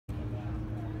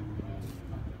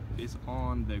is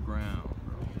on the ground,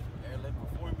 bro.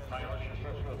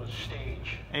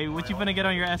 Hey, what you finna get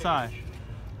on your SI? I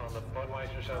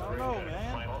don't know,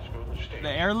 man. The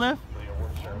airlift?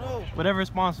 I don't know. Whatever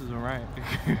sponsors them, right?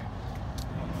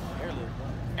 Airlift, bro.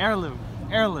 Airlift.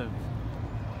 Airlift.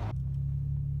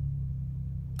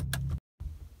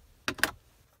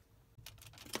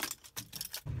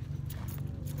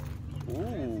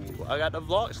 Ooh, I got the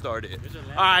vlog started.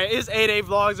 Alright, it's 8A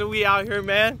Vlogs and we out here,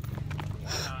 man.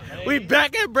 We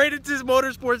back at Bradenton's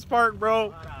Motorsports Park,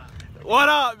 bro. What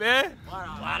up, man?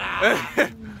 What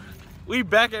up? We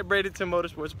back at Bradenton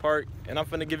Motorsports Park, and I'm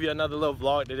finna give you another little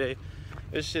vlog today.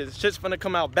 This shit's finna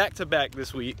come out back to back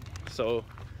this week. So,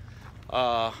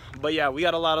 but yeah, we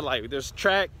got a lot of there's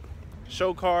track,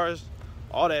 show cars,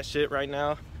 all that shit right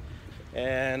now.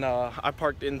 And I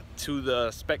parked into the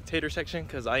spectator section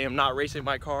because I am not racing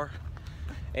my car.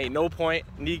 Ain't no point.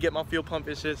 Need to get my fuel pump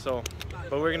and shit. So,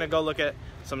 but we're gonna go look at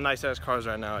some nice ass cars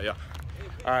right now, yeah.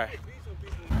 All right.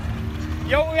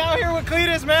 Yo, we out here with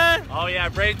Cletus, man. Oh yeah,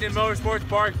 Bradenton Motorsports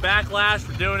Park, Backlash.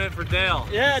 We're doing it for Dale.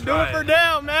 Yeah, do it for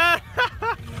Dale, man.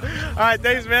 All right,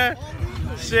 thanks, man.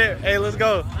 Shit, hey, let's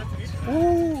go.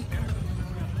 Ooh.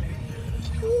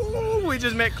 Ooh, we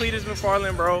just met Cletus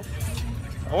McFarland, bro.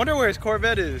 I wonder where his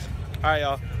Corvette is. All right,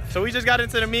 y'all. So we just got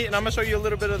into the meet, and I'm gonna show you a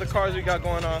little bit of the cars we got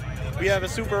going on. We have a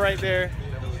Super right there.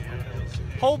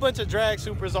 Whole bunch of drag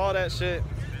Supers, all that shit,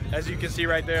 as you can see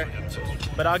right there.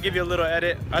 But I'll give you a little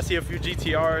edit. I see a few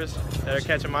GTRs that are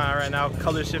catching my eye right now,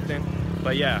 color shifting.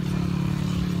 But yeah,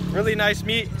 really nice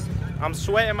meet. I'm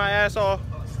sweating my ass off.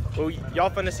 But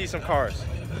y'all finna see some cars.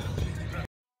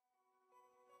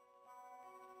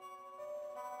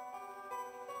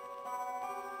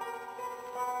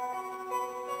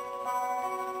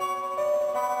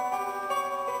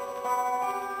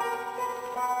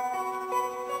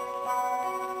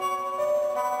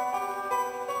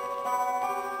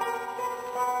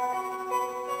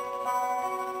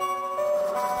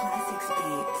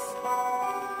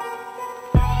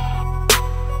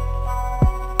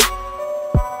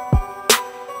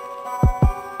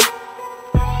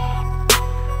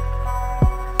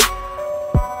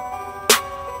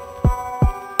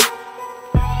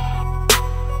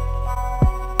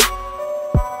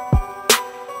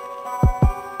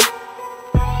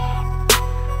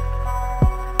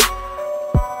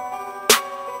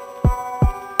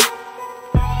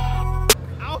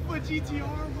 GTR,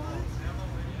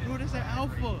 what? Dude, it's an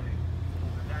Alpha.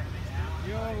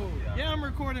 Yo, yeah, I'm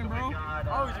recording, bro.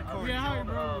 Always recording. Yeah, hi,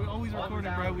 bro. We always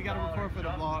recording, bro. We gotta record for the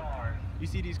vlog. You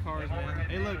see these cars, man.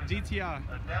 Hey, look, GTI.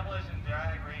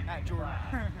 At Jordan.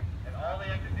 And all they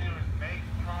have to do is make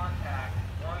contact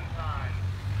one time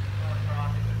before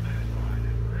crossing the finish line.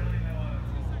 There's really no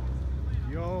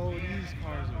other. Yo, these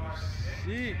cars are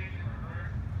sick.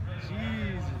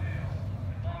 Jesus.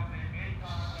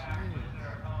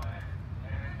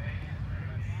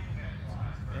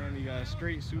 And we got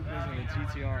straight Supers and a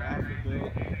GTR Alpha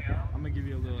build. I'm gonna give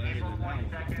you a little edit of that one.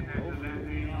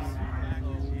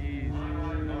 Oh, jeez.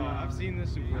 Oh, I've seen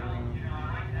this Super around.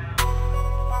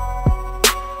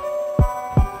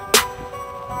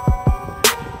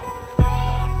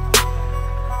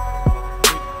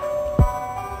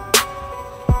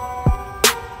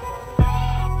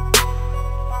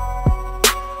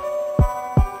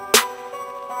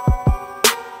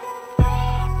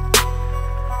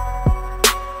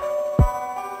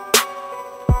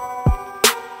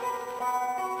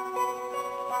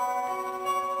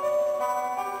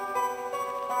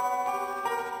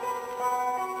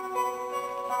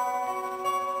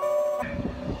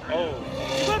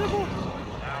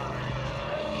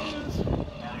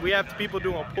 We have people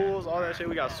doing pulls, all that shit.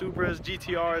 We got Supras,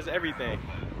 GTRs, everything.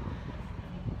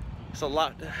 It's a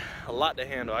lot to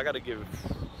handle. I gotta give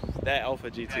that Alpha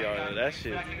GTR that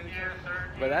shit.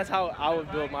 But that's how I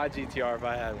would build my GTR if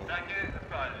I had one.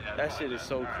 That shit is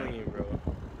so clean, bro.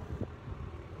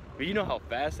 But you know how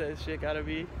fast that shit gotta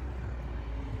be?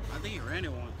 I think he ran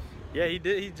it once. Yeah, he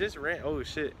did. He just ran. Oh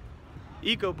shit.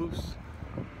 Eco boost.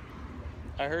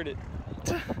 I heard it.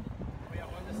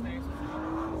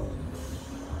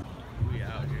 We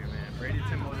out here, man.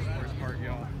 Bradenton Motorsports Park,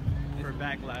 y'all, for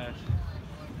Backlash.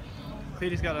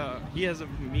 Cletus he has a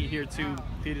meet here too.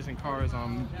 Cletus and Cars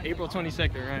on April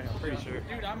 22nd, right? I'm pretty sure.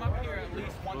 Dude, I'm up here at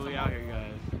least once. We out here,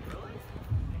 guys.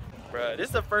 Bruh, this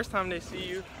is the first time they see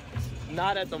you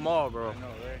not at the mall, bro. I know,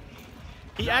 right?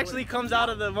 He actually comes out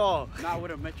of the mall. Not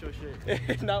with a Metro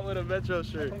shirt. Not with a Metro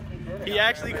shirt. He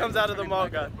actually comes out of the mall,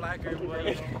 guys. Blacker,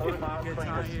 boy. Good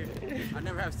time here. I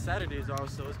never have Saturdays off,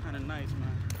 so it's kind of nice,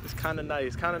 man. It's kind of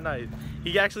nice, kind of nice.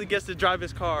 He actually gets to drive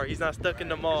his car. He's not stuck in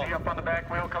the mall. Up on the back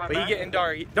wheel coming But he back. getting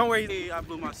dark. Don't worry. Hey, I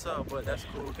blew myself, but that's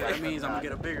cool. That means I'm gonna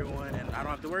get a bigger one, and I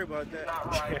don't have to worry about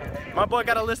that. My boy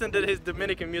gotta listen to his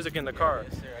Dominican music in the car.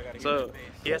 Yes, sir, I gotta get So the bass.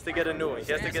 he has to get a new one.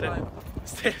 He has to get a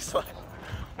Stand stand slide.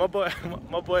 My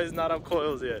boy is not on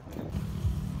coils yet.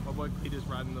 My boy he just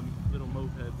riding the little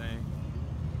moped thing.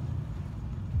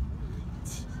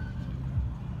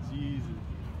 Jesus.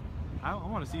 I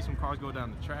want to see some cars go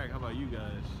down the track. How about you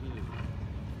guys? Shit.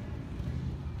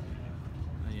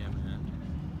 Oh, yeah, man.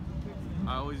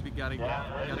 I always gotta get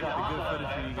the good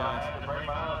footage for you guys.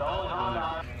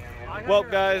 Well,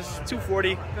 guys,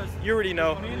 240. You already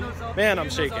know. Man, I'm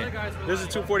shaking. This is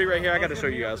 240 right here. I gotta show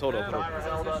you guys. Hold up.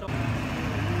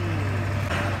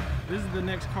 This is the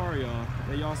next car, y'all,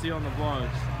 that y'all see on the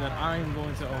vlogs that I'm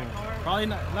going to own. Probably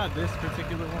not this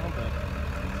particular one, but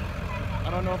I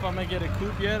don't know if I'm gonna get a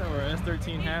coupe yet or a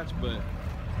S13 hatch, but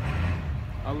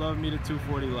I love me the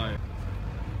 240 Light.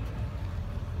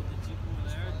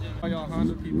 All y'all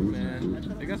Honda people,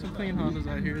 man. They got some clean Hondas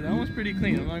out here. That one's pretty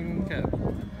clean, I'm not gonna cap.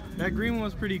 That green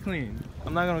one's pretty clean.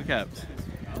 I'm not gonna cap.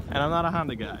 And I'm not a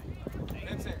Honda guy.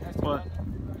 But,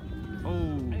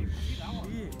 oh shit.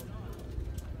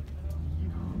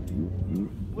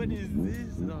 What is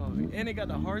this though? And it got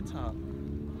the hard top.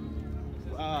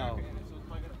 Wow.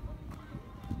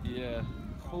 Yeah,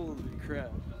 holy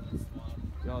crap.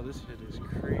 Y'all, this shit is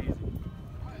crazy.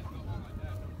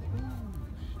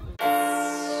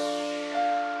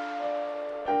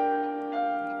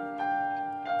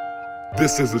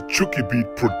 This is a Chucky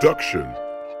Beat production.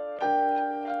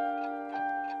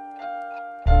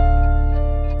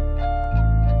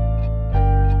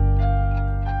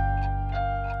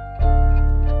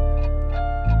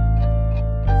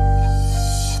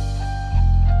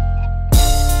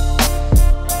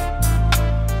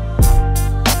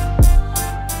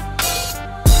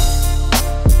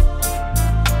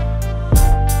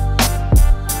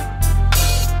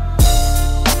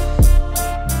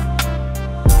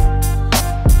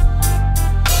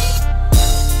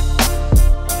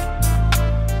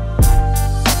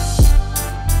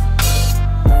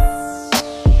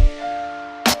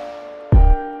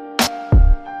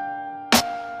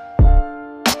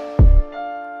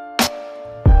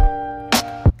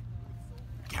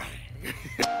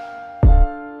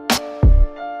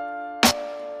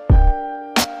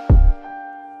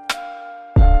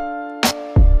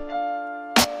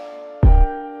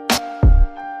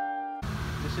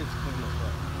 This shit's clean as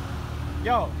fuck.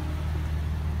 Yo!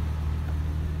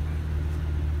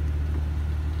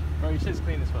 Bro, your shit's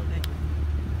clean as fuck.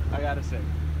 I gotta say.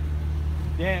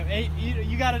 Damn, hey,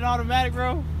 you got an automatic,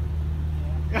 bro?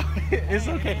 It's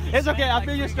okay. It's okay. I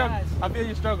feel your struggle. I feel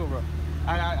your struggle, bro.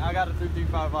 I got a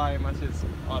 335i and my shit's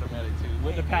automatic too,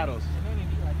 with the paddles.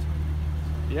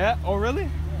 Yeah? Oh, really?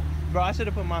 Bro, I should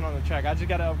have put mine on the track. I just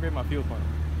gotta upgrade my fuel pump.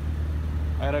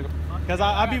 I gotta go. Cause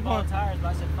I be pulling tires, but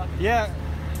I said fuck it. Yeah.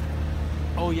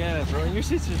 Oh yeah, bro. And your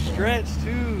shit's just stretched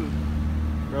too,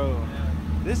 bro.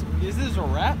 This is this a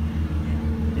wrap?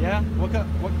 Yeah. What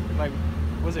like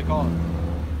what's it called?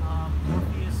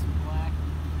 Morpheus Black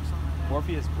or something like that.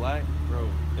 Morpheus Black, bro.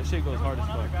 That shit goes hard as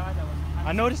One other fuck. guy that was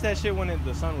I noticed that shit when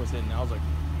the sun was hitting. I was like,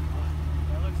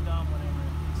 that looks dumb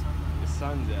whenever the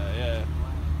sun's out. Yeah.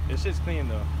 This shit's clean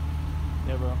though.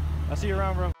 Yeah, bro. I'll see you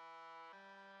around, bro.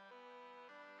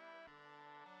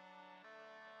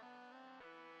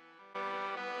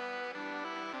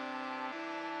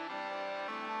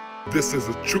 This is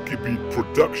a Chucky Beat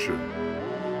production.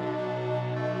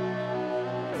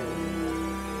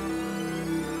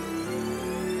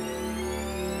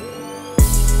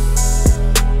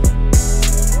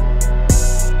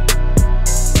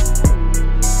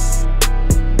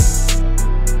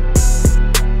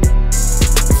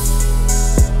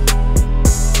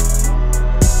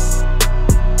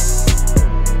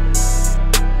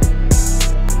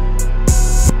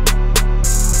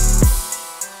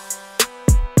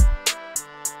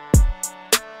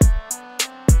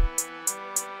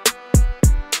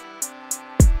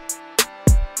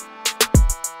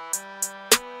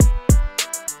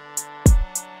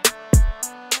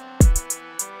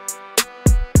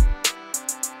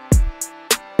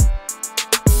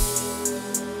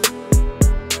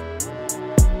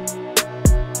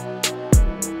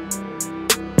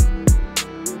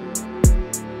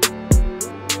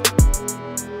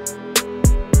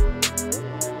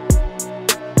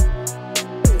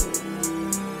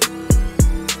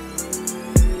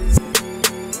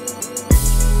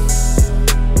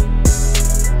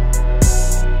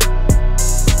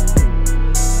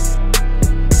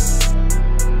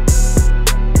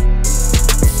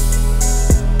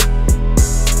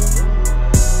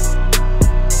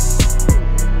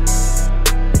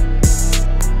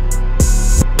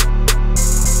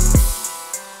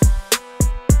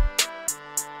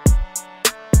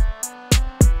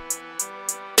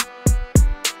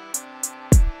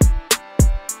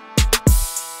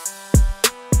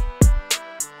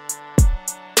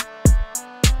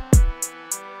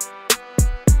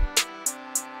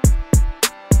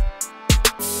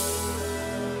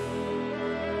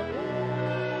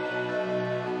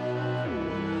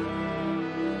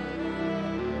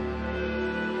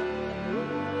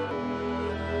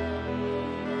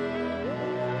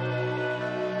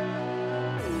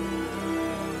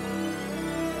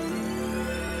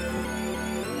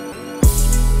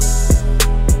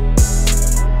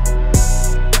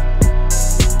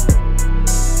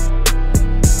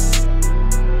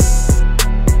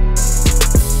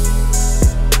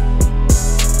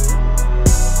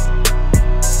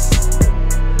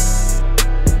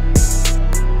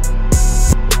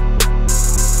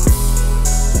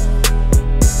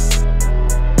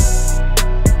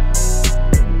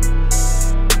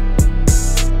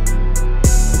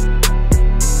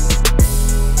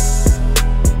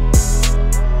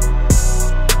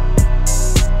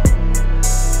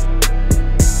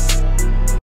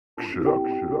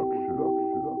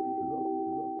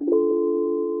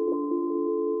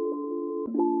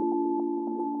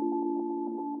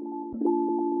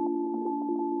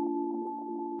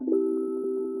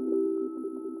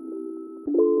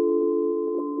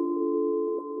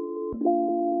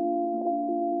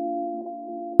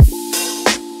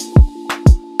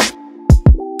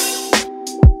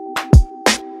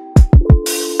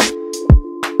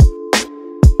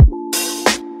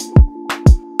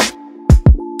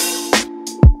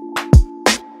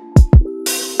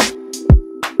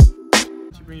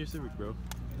 bring your Civic, bro.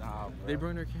 Nah, bro. They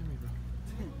brought their Camry, bro.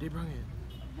 They brought it.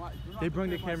 They brung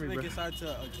the Camry, bro. My Civic SI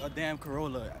to a damn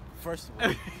Corolla, first of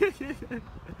all.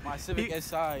 My Civic SI is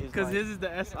because like, his is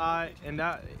the SI, and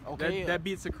that Okay, that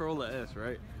beats the Corolla S,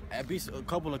 right? at least a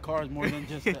couple of cars more than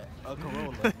just a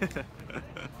Corolla.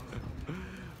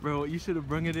 Bro, you should have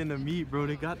brung it in to meet, bro.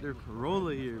 They got their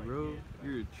Corolla here, bro.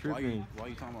 You're tripping. Why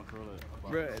you talking about Corolla?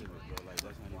 Bro. Civic, bro? Like,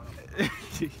 that's not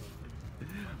even...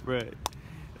 Bro,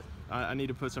 I need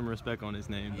to put some respect on his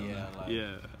name, though. Yeah, like,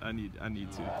 yeah, I need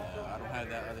to. I don't have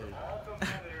that other...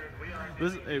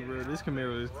 Hey, bro, this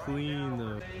Camaro is clean,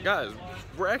 though. Guys,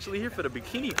 we're actually here for the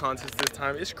bikini contest this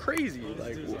time. It's crazy.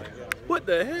 Like, what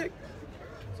the heck?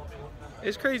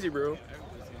 It's crazy, bro.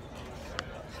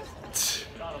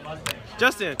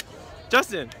 Justin,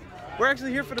 we're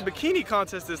actually here for the bikini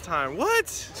contest this time. What?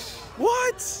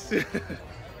 What?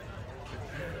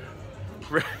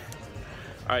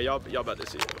 All right, y'all about to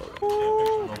see it.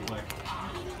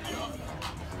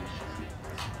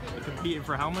 They're competing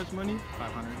for how much money?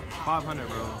 500. 500,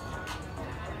 bro.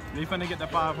 They finna get the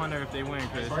 500 if they win,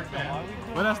 Chris.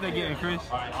 What else they getting, Chris?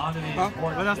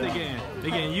 What else they getting? They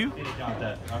getting you?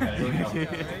 Okay.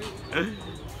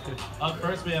 Up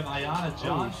first we have Ayana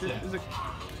Johnson.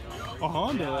 A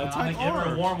Honda, a Type Give her a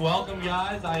R. warm welcome,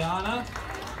 guys. Ayana.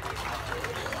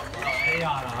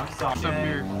 Ayana, I'm sorry. What's up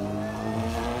here?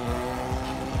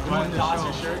 You want to toss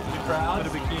your shirt to the crowd? For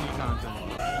the bikini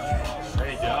contest. There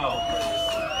you go.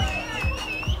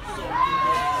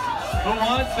 Who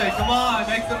wants it? Come on,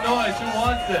 make some noise. Who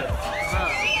wants it?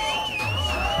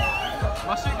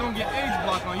 My shit gonna get age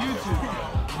blocked on YouTube.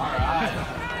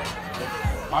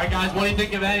 All right, guys, what do you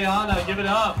think of Ayana? Give it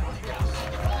up.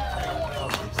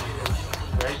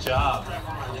 Great job.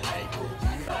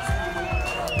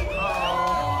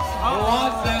 Who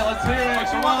wants it? Let's hear it.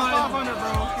 She Come want the on. 500, bro.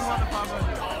 She want the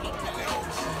 500.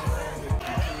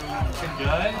 Looking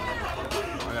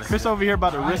good. Chris over here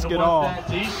about to risk it all. That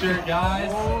t-shirt, guys.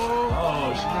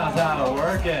 Oh, she knows how to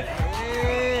work it.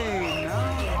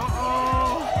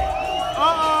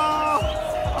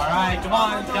 All right, come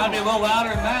on. It's got to be a little louder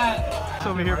than that. He's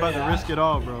over here about to risk it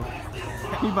all, bro.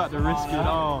 He about to risk it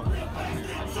all.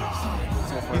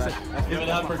 Let's give it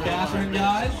up for Catherine,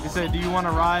 guys. He said, do you want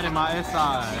to ride in my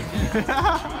SI?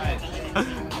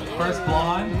 First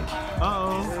blonde.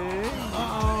 Uh-oh.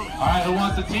 All right, who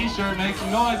wants a t-shirt? Make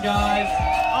some noise, guys.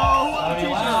 Oh, who Gotta wants a be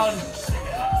loud. t-shirt?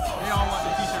 They all want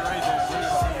the t-shirt right there.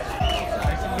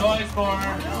 Make some noise for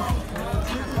her.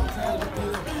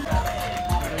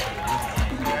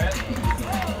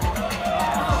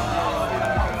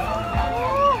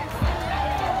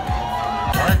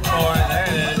 Work for it. There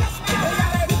it is.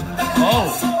 Oh.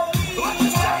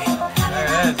 There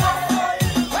it is.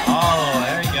 Oh,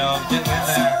 there you go. Getting in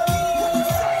there.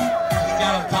 She's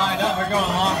got them tied up. We're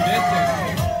going long distance.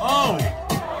 Oh.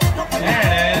 There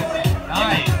it is.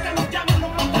 Nice.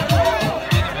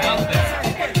 Getting out there.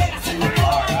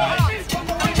 All right.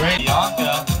 Great.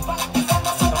 Bianca.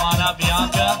 Come on up,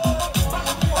 Bianca.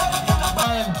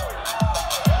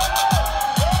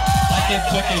 That kid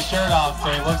took his shirt off, so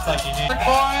he looks like he needs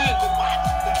for it.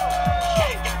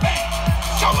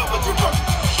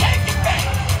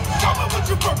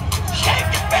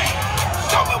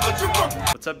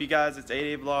 What's up, you guys? It's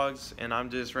 88 Vlogs, and I'm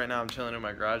just right now I'm chilling in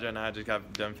my garage right now. I just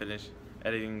got done finished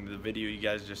editing the video you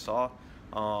guys just saw.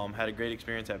 Had a great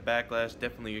experience at Backlash.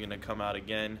 Definitely gonna come out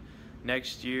again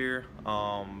next year.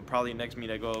 Probably next meet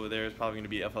I go over there is probably gonna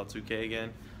be FL2K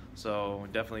again. So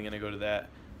definitely gonna go to that.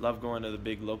 Love going to the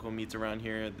big local meets around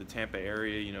here, the Tampa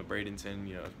area. You know,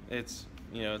 Bradenton. It's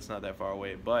not that far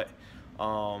away, but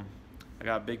I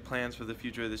got big plans for the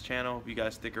future of this channel. Hope you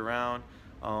guys stick around.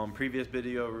 Previous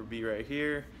video will be right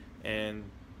here, and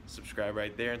subscribe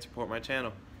right there and support my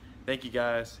channel. Thank you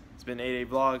guys. It's been 88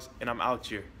 Vlogs, and I'm out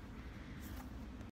here.